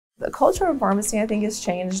The culture of pharmacy, I think, has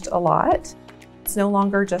changed a lot. It's no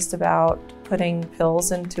longer just about putting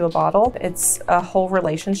pills into a bottle. It's a whole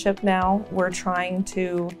relationship now. We're trying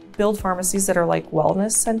to build pharmacies that are like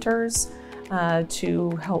wellness centers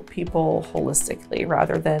to help people holistically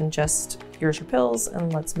rather than just here's your pills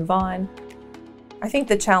and let's move on. I think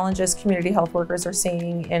the challenges community health workers are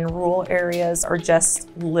seeing in rural areas are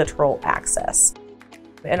just literal access.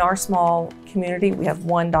 In our small community, we have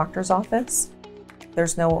one doctor's office.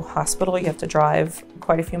 There's no hospital. You have to drive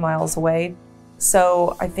quite a few miles away.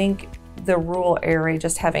 So I think the rural area,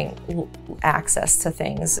 just having access to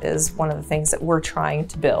things is one of the things that we're trying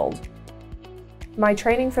to build. My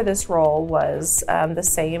training for this role was the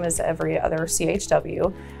same as every other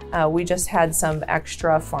CHW. We just had some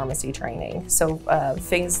extra pharmacy training. So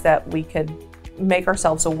things that we could make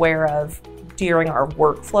ourselves aware of during our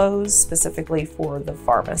workflows, specifically for the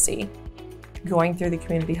pharmacy. Going through the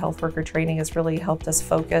community health worker training has really helped us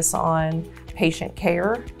focus on patient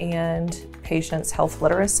care and patients' health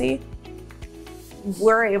literacy.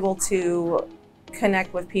 We're able to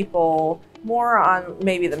connect with people more on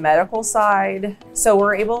maybe the medical side. So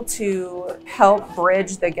we're able to help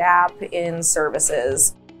bridge the gap in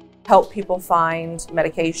services, help people find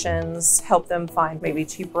medications, help them find maybe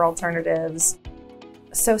cheaper alternatives.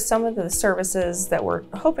 So some of the services that we're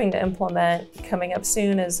hoping to implement coming up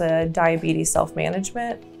soon is diabetes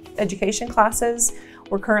self-management education classes.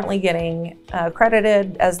 We're currently getting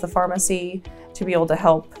accredited as the pharmacy to be able to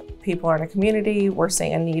help people in a community. We're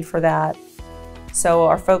seeing a need for that. So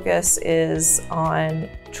our focus is on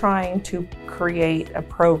trying to create a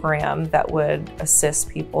program that would assist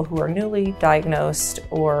people who are newly diagnosed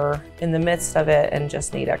or in the midst of it and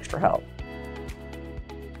just need extra help.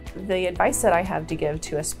 The advice that I have to give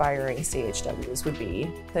to aspiring CHWs would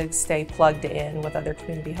be to stay plugged in with other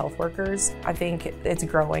community health workers. I think it's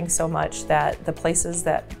growing so much that the places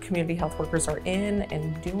that community health workers are in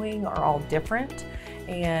and doing are all different,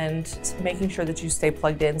 and making sure that you stay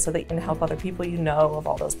plugged in so that you can help other people you know of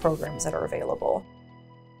all those programs that are available.